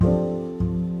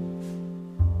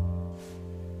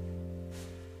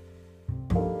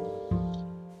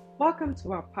Welcome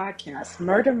to our podcast,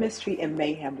 Murder, Mystery, and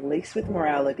Mayhem Laced with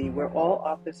Morality, where all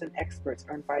authors and experts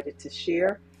are invited to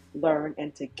share, learn,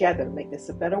 and together make this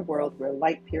a better world where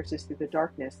light pierces through the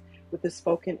darkness with the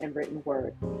spoken and written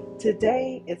word.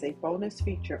 Today is a bonus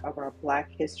feature of our Black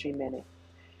History Minute.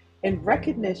 In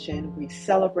recognition, we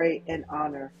celebrate and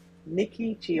honor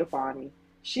Nikki Giovanni.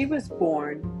 She was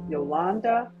born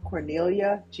Yolanda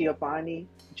Cornelia Giovanni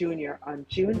Jr. on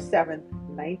June 7,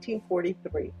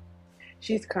 1943.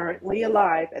 She's currently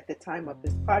alive at the time of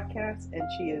this podcast, and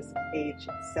she is age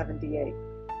 78.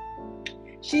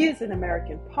 She is an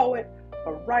American poet,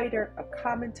 a writer, a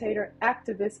commentator,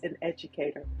 activist, and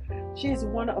educator. She is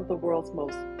one of the world's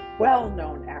most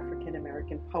well-known African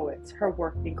American poets. Her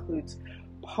work includes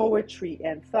poetry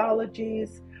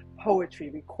anthologies, poetry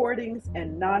recordings,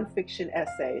 and nonfiction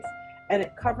essays, and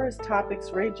it covers topics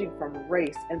ranging from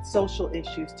race and social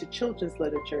issues to children's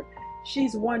literature.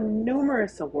 She's won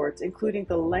numerous awards, including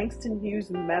the Langston Hughes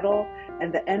Medal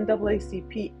and the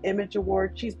NAACP Image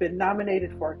Award. She's been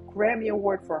nominated for a Grammy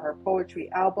Award for her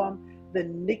poetry album, the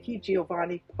Nikki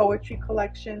Giovanni Poetry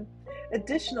Collection.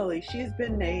 Additionally, she's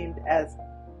been named as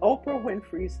Oprah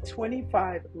Winfrey's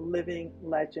 25 Living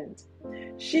Legends.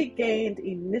 She gained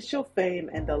initial fame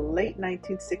in the late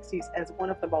 1960s as one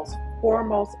of the most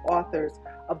foremost authors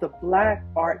of the Black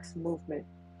arts movement,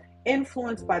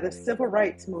 influenced by the civil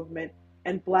rights movement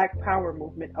and Black Power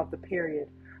movement of the period.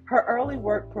 Her early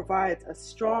work provides a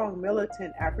strong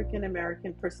militant African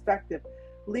American perspective,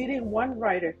 leading one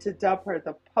writer to dub her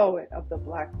the poet of the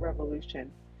Black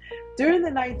Revolution. During the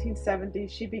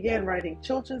 1970s, she began writing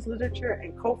children's literature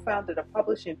and co-founded a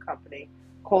publishing company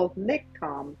called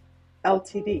NICTOM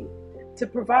Ltd. to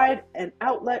provide an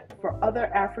outlet for other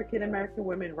African American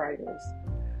women writers.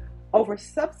 Over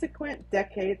subsequent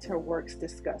decades, her works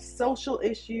discuss social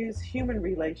issues, human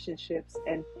relationships,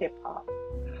 and hip-hop.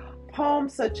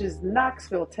 Poems such as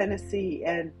Knoxville, Tennessee,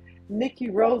 and Nikki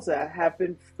Rosa have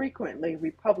been frequently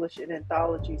republished in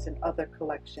anthologies and other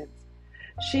collections.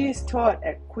 She is taught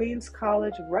at Queens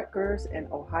College, Rutgers,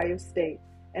 and Ohio State,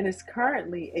 and is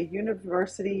currently a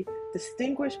university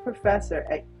distinguished professor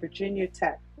at Virginia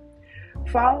Tech.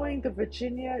 Following the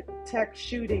Virginia Tech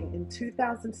shooting in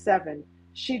 2007,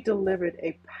 she delivered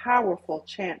a powerful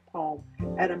chant poem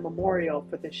at a memorial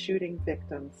for the shooting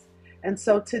victims. And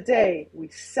so today we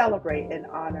celebrate and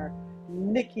honor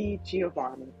Nikki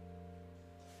Giovanni.